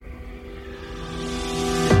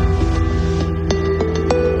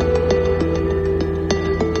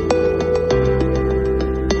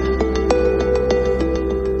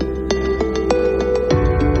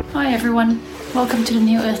Welcome to the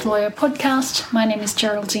New Earth Lawyer podcast. My name is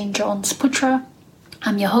Geraldine Johns-Putra.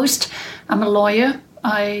 I'm your host. I'm a lawyer.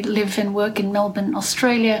 I live and work in Melbourne,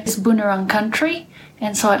 Australia. It's Boonwurrung country,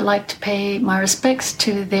 and so I'd like to pay my respects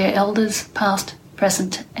to their elders, past,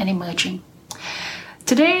 present, and emerging.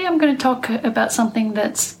 Today I'm going to talk about something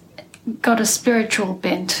that's got a spiritual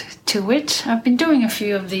bent to it. I've been doing a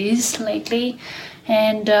few of these lately,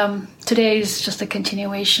 and today is just a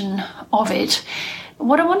continuation of it.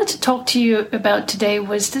 What I wanted to talk to you about today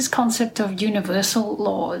was this concept of universal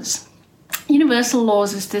laws. Universal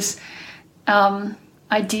laws is this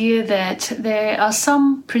idea that there are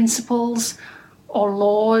some principles or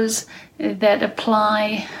laws that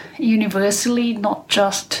apply universally, not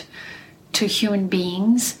just to human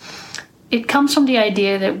beings. It comes from the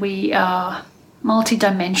idea that we are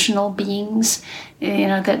multidimensional beings,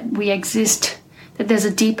 that we exist, that there's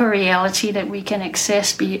a deeper reality that we can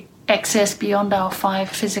access beyond our five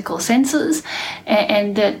physical senses,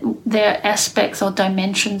 and that there are aspects or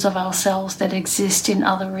dimensions of ourselves that exist in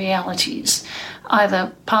other realities,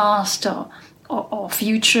 either past or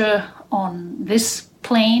future on this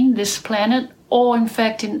plane, this planet, or in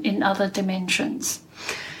fact in other dimensions.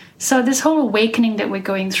 So this whole awakening that we're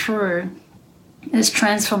going through, this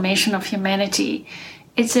transformation of humanity,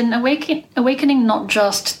 it's an awakening not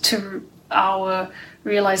just to our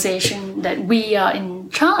realization that we are in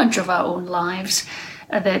charge of our own lives,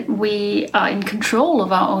 that we are in control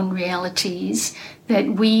of our own realities, that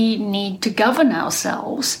we need to govern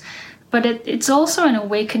ourselves, but it's also an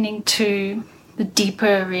awakening to the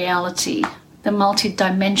deeper reality, the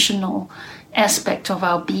multidimensional aspect of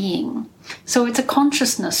our being. So it's a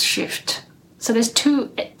consciousness shift. So there's two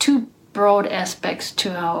broad aspects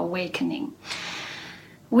to our awakening.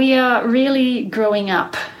 We are really growing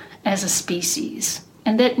up as a species.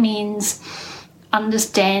 And that means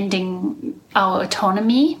understanding our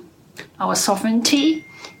autonomy, our sovereignty,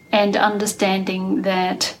 and understanding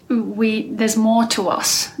that there's more to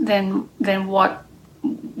us than what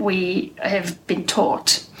we have been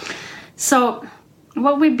taught. So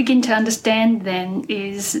what we begin to understand then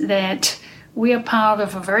is that we are part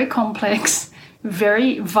of a very complex,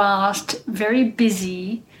 very vast, very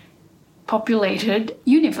busy, populated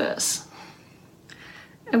universe.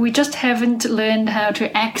 We just haven't learned how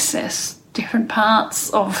to access different parts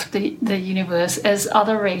of the universe as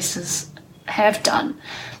other races have done.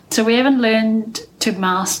 So we haven't learned to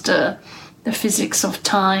master the physics of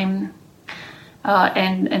time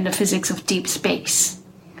and the physics of deep space.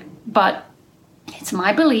 But it's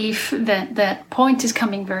my belief that that point is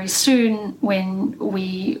coming very soon when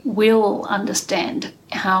we will understand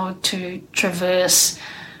how to traverse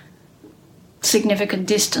significant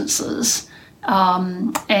distances,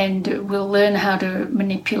 and we'll learn how to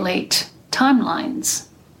manipulate timelines,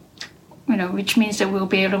 which means that we'll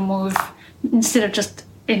be able to move, instead of just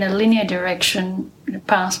in a linear direction,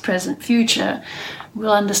 past, present, future,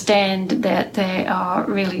 we'll understand that there are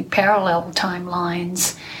really parallel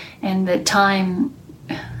timelines, and that time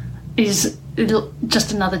is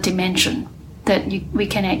just another dimension that we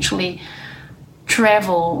can actually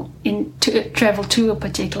travel to a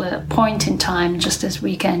particular point in time, just as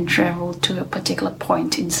we can travel to a particular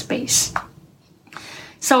point in space.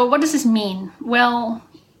 So what does this mean? Well,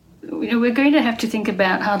 we're going to have to think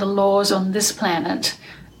about how the laws on this planet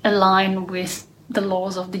align with the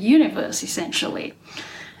laws of the universe, essentially.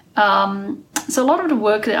 So a lot of the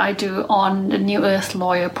work that I do on the New Earth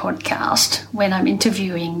Lawyer podcast, when I'm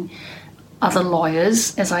interviewing other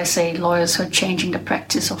lawyers, as I say, lawyers who are changing the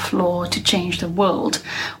practice of law to change the world,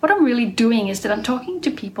 what I'm really doing is that I'm talking to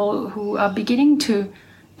people who are beginning to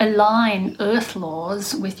align earth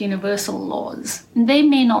laws with universal laws. And they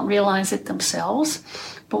may not realize it themselves,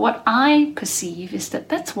 but what I perceive is that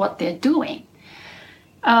that's what they're doing.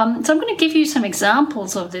 So I'm going to give you some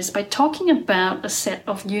examples of this by talking about a set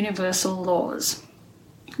of universal laws.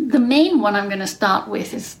 The main one I'm going to start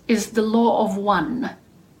with is the law of one.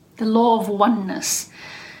 The law of oneness.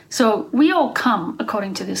 So we all come,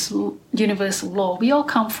 according to this universal law, we all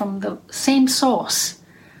come from the same source.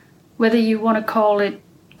 Whether you want to call it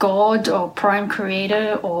God or prime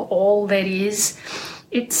creator or all that is,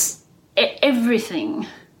 it's everything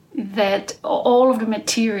that all of the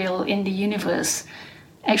material in the universe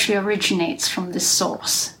actually originates from this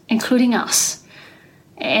source, including us.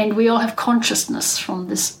 And we all have consciousness from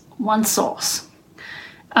this one source.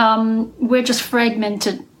 We're just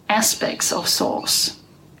fragmented aspects of source,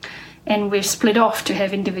 and we've split off to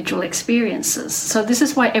have individual experiences. So this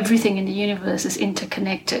is why everything in the universe is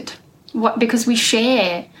interconnected. Because we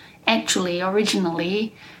share,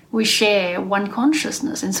 originally, we share one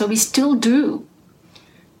consciousness, and so we still do.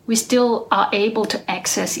 we still are able to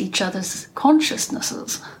access each other's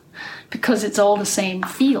consciousesses because it's all the same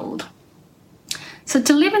field. So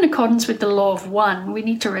to live in accordance with the law of one, we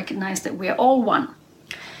need to recognize that we're all one.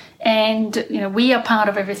 And we are part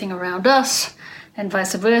of everything around us, and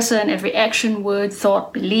vice versa, and every action, word,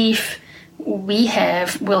 thought, belief we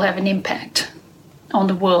will have an impact on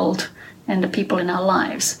the world and the people in our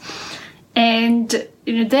lives. And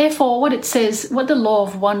therefore, what it says, what the law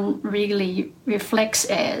of one really reflects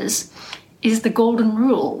as, is the golden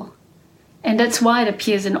rule. And that's why it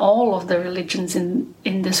appears in all of the religions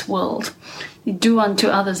in this world. You do unto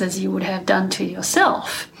others as you would have done to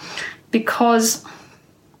yourself. Because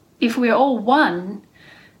if we're all one,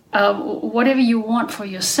 whatever you want for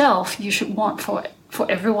yourself, you should want for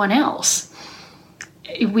everyone else.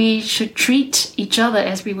 We should treat each other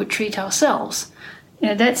as we would treat ourselves.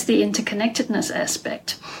 That's the interconnectedness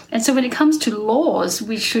aspect. And so when it comes to laws,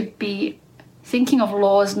 we should be thinking of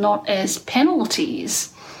laws not as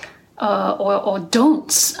penalties or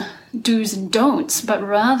don'ts, do's and don'ts, but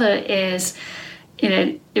rather as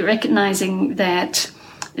recognizing that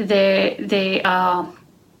they are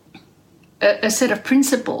a set of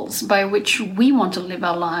principles by which we want to live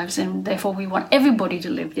our lives, and therefore we want everybody to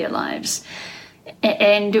live their lives.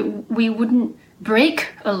 And we wouldn't break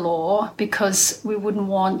a law because we wouldn't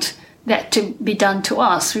want that to be done to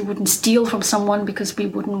us. We wouldn't steal from someone because we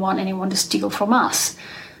wouldn't want anyone to steal from us.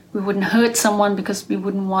 We wouldn't hurt someone because we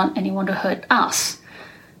wouldn't want anyone to hurt us.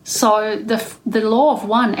 So the law of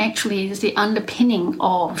one actually is the underpinning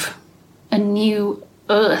of a new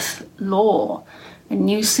earth law, a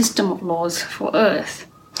new system of laws for earth.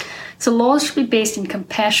 So laws should be based in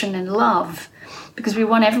compassion and love, because we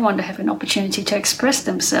want everyone to have an opportunity to express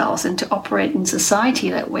themselves and to operate in society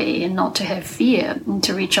that way, and not to have fear, and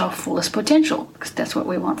to reach our fullest potential, because that's what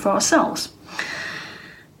we want for ourselves.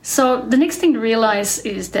 So the next thing to realize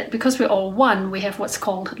is that because we're all one, we have what's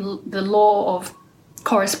called the law of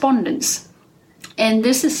correspondence. And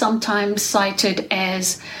this is sometimes cited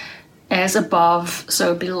as above,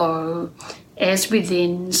 so below, as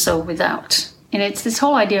within, so without. And it's this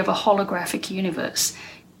whole idea of a holographic universe.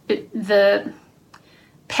 The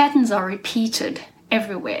patterns are repeated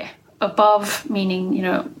everywhere. Above, meaning,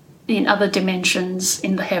 in other dimensions,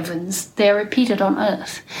 in the heavens, they're repeated on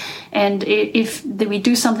Earth. And if we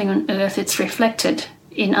do something on Earth, it's reflected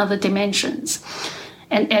in other dimensions.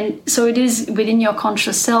 And so it is within your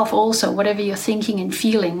conscious self also, whatever you're thinking and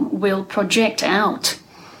feeling will project out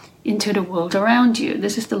into the world around you.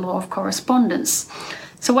 This is the law of correspondence.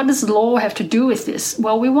 So what does law have to do with this?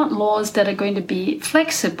 Well, we want laws that are going to be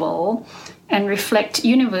flexible and reflect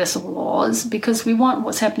universal laws, because we want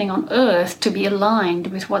what's happening on Earth to be aligned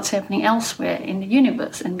with what's happening elsewhere in the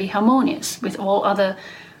universe and be harmonious with all other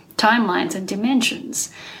timelines and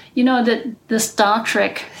dimensions. That the Star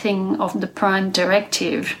Trek thing of the Prime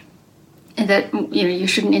Directive, that you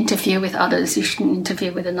shouldn't interfere with others, you shouldn't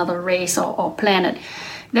interfere with another race or planet,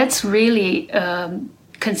 that's really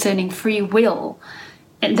concerning free will.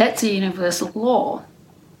 And that's a universal law,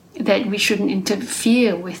 that we shouldn't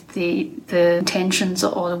interfere with the intentions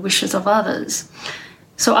or the wishes of others.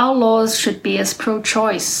 So our laws should be as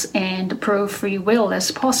pro-choice and pro-free will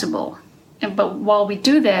as possible. But while we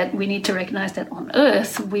do that, we need to recognize that on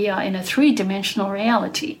Earth, we are in a three-dimensional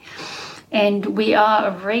reality. And we are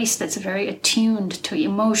a race that's very attuned to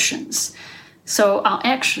emotions. So our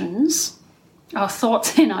actions, our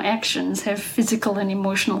thoughts and our actions have physical and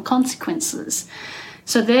emotional consequences.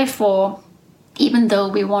 So therefore, even though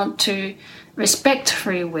we want to respect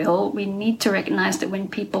free will, we need to recognize that when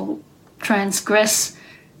people transgress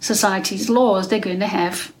society's laws, they're going to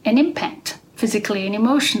have an impact physically and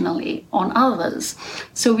emotionally on others.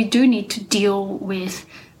 So we do need to deal with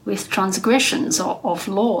transgressions of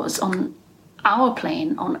laws on our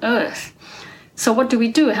plane, on Earth. So what do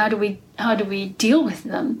we do? How do we deal with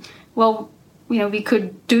them? Well, we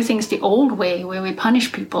could do things the old way, where we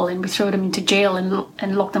punish people and we throw them into jail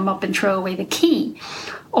and lock them up and throw away the key.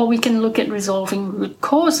 Or we can look at resolving root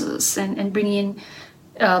causes and bring in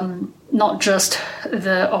not just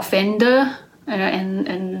the offender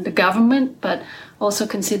and the government, but also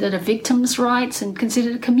consider the victims' rights and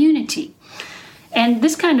consider the community. And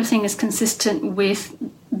this kind of thing is consistent with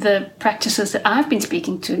the practices that I've been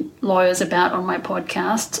speaking to lawyers about on my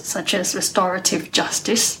podcast, such as restorative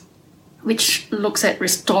justice, which looks at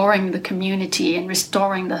restoring the community and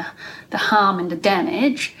restoring the harm and the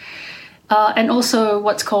damage, and also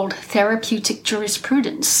what's called therapeutic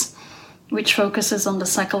jurisprudence, which focuses on the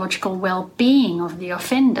psychological well-being of the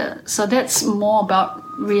offender. So that's more about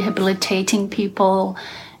rehabilitating people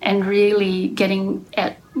and really getting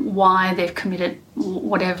at why they've committed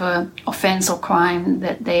whatever offense or crime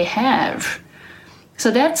that they have.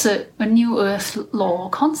 So that's a new earth law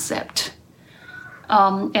concept.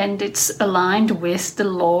 And it's aligned with the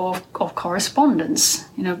law of correspondence,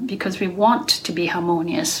 because we want to be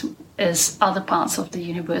harmonious as other parts of the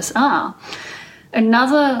universe are.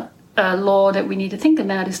 Another law that we need to think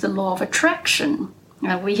about is the law of attraction.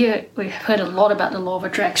 We've heard a lot about the law of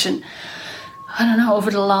attraction, I don't know, over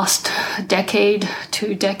the last decade,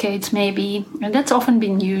 2 decades maybe, and that's often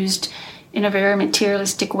been used in a very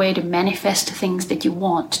materialistic way to manifest things that you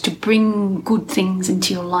want, to bring good things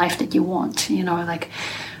into your life that you want, like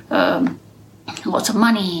lots of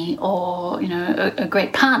money, or a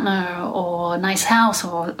great partner, or a nice house,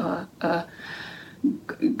 or a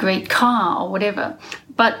great car, or whatever.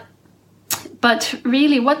 But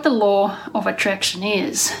really what the law of attraction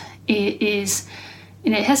is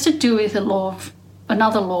it has to do with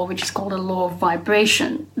another law, which is called a law of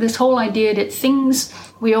vibration. This whole idea that things,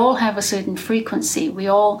 we all have a certain frequency.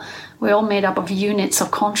 We're all made up of units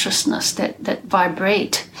of consciousness that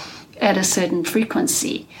vibrate at a certain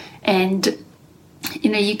frequency. And,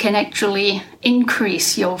 you can actually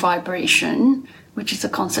increase your vibration, which is a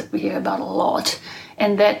concept we hear about a lot.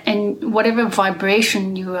 And whatever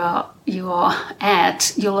vibration you are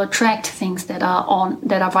at, you'll attract things that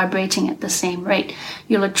are vibrating at the same rate.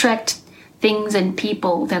 You'll attract things and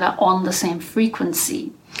people that are on the same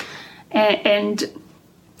frequency. And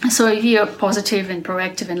so if you're positive and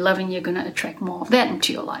proactive and loving, you're going to attract more of that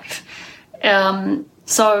into your life.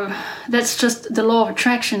 So that's just, the law of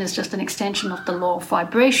attraction is just an extension of the law of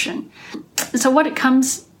vibration. So what it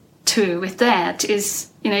comes to with that is,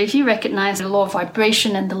 if you recognize the law of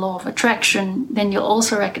vibration and the law of attraction, then you'll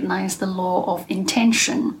also recognize the law of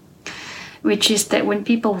intention, which is that when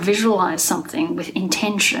people visualize something with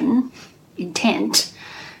intent,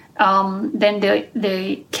 then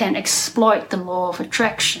they can exploit the law of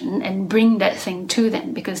attraction and bring that thing to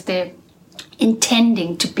them, because they're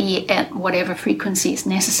intending to be at whatever frequency is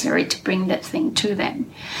necessary to bring that thing to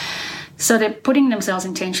them. So they're putting themselves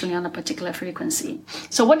intentionally on a particular frequency.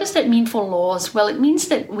 So what does that mean for laws? Well, it means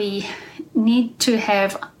that we need to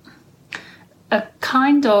have a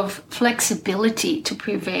kind of flexibility to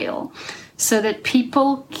prevail, so that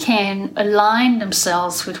people can align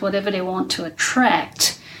themselves with whatever they want to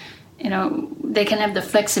attract. They can have the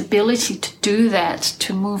flexibility to do that,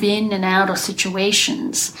 to move in and out of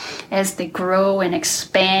situations as they grow and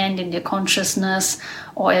expand in their consciousness,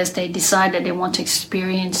 or as they decide that they want to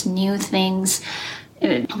experience new things.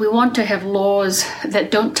 We want to have laws that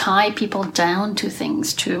don't tie people down to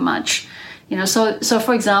things too much. So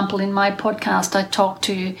for example, in my podcast, I talk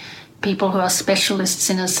to people who are specialists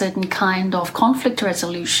in a certain kind of conflict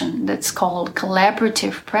resolution that's called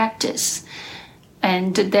collaborative practice.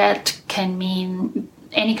 And that can mean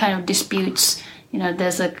any kind of disputes.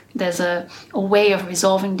 There's a way of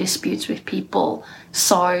resolving disputes with people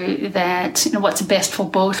so that what's best for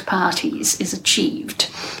both parties is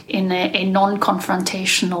achieved in a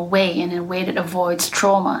non-confrontational way, in a way that avoids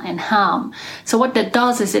trauma and harm. So what that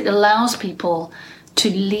does is it allows people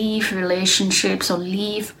to leave relationships or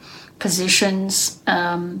leave positions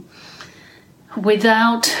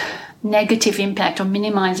without negative impact, or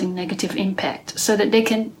minimizing negative impact, so that they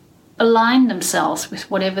can align themselves with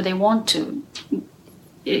whatever they want to,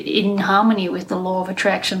 in harmony with the law of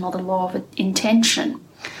attraction or the law of intention.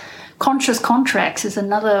 Conscious contracts is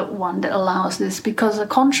another one that allows this, because a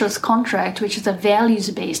conscious contract, which is a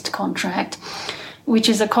values-based contract, which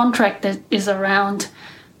is a contract that is around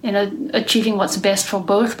achieving what's best for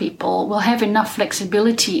both people, will have enough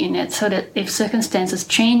flexibility in it so that if circumstances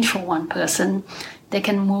change for one person, they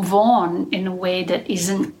can move on in a way that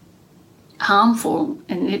isn't harmful,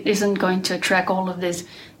 and it isn't going to attract all of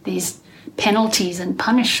these penalties and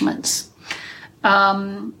punishments.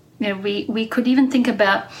 We could even think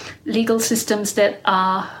about legal systems that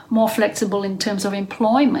are more flexible in terms of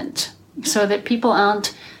employment, so that people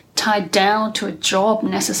aren't tied down to a job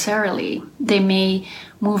necessarily. They may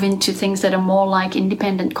move into things that are more like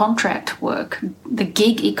independent contract work, the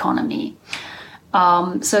gig economy.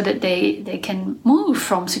 So that they can move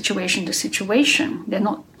from situation to situation. They're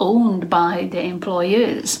not owned by their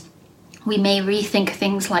employers. We may rethink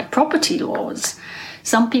things like property laws.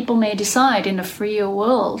 Some people may decide in a freer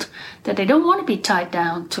world that they don't want to be tied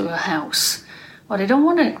down to a house, or they don't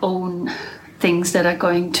want to own things that are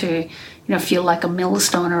going to feel like a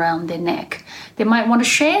millstone around their neck. They might want to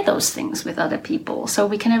share those things with other people. So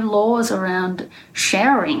we can have laws around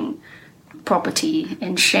sharing property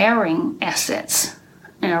and sharing assets,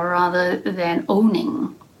 rather than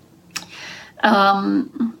owning.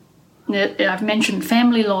 I've mentioned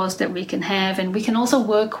family laws that we can have, and we can also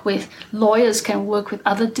work with, lawyers can work with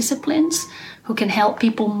other disciplines who can help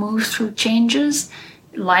people move through changes,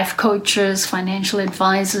 life coaches, financial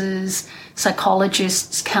advisors,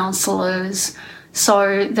 psychologists, counselors,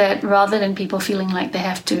 so that rather than people feeling like they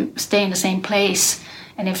have to stay in the same place,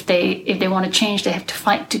 and if they want to change, they have to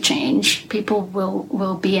fight to change, people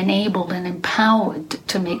will be enabled and empowered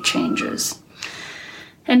to make changes.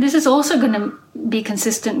 And this is also going to be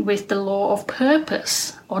consistent with the law of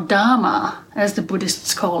purpose, or Dharma, as the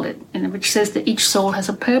Buddhists call it, and which says that each soul has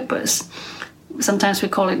a purpose. Sometimes we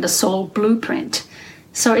call it the soul blueprint.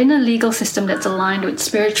 So in a legal system that's aligned with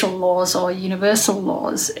spiritual laws or universal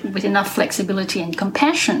laws, with enough flexibility and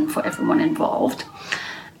compassion for everyone involved,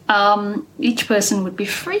 each person would be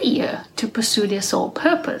freer to pursue their soul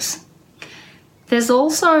purpose. There's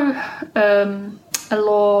also a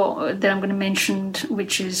law that I'm going to mention,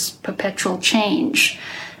 which is perpetual change,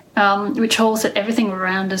 which holds that everything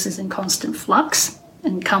around us is in constant flux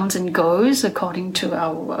and comes and goes according to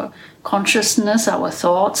our consciousness, our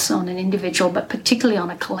thoughts on an individual, but particularly on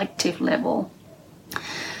a collective level.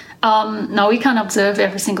 Now, we can't observe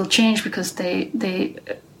every single change because they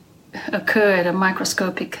occur at a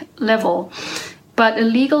microscopic level, but a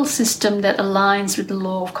legal system that aligns with the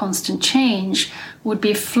law of constant change would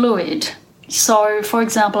be fluid. So, for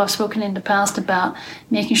example, I've spoken in the past about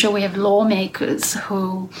making sure we have lawmakers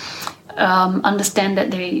who understand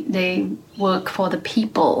that they work for the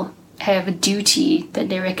people, have a duty that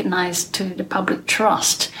they recognize to the public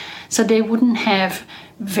trust. So they wouldn't have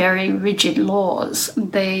very rigid laws.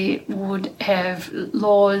 They would have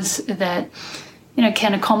laws that,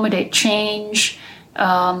 can accommodate change,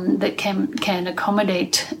 that can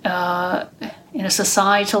accommodate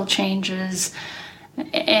societal changes.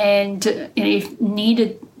 And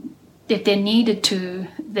if they're needed to,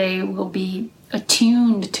 they will be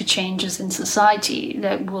attuned to changes in society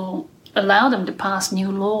that will allow them to pass new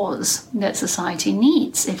laws that society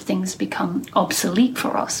needs if things become obsolete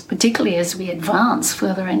for us, particularly as we advance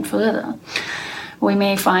further and further. We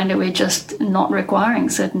may find that we're just not requiring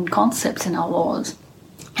certain concepts in our laws,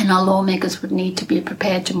 and our lawmakers would need to be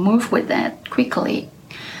prepared to move with that quickly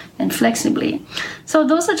and flexibly. So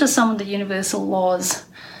those are just some of the universal laws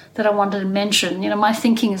that I wanted to mention. My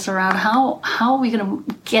thinking is around how are we going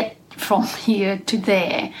to get from here to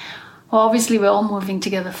there? Well, obviously we're all moving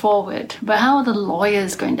together forward, but how are the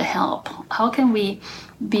lawyers going to help? How can we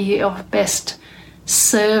be of best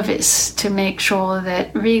service to make sure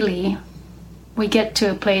that really we get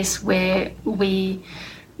to a place where we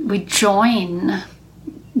join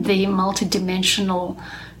the multidimensional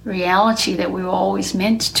reality that we were always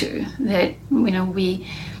meant to, that we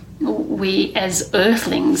as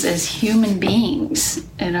earthlings, as human beings,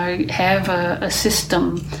 have a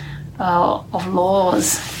system of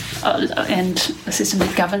laws and a system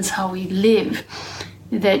that governs how we live,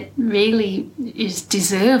 that really is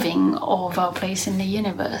deserving of our place in the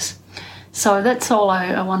universe. So that's all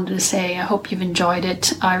I wanted to say. I hope you've enjoyed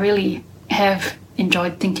it. I really have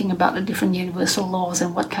enjoyed thinking about the different universal laws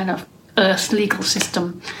and what kind of Earth legal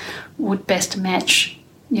system would best match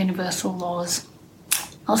universal laws.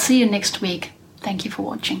 I'll see you next week. Thank you for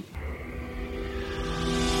watching.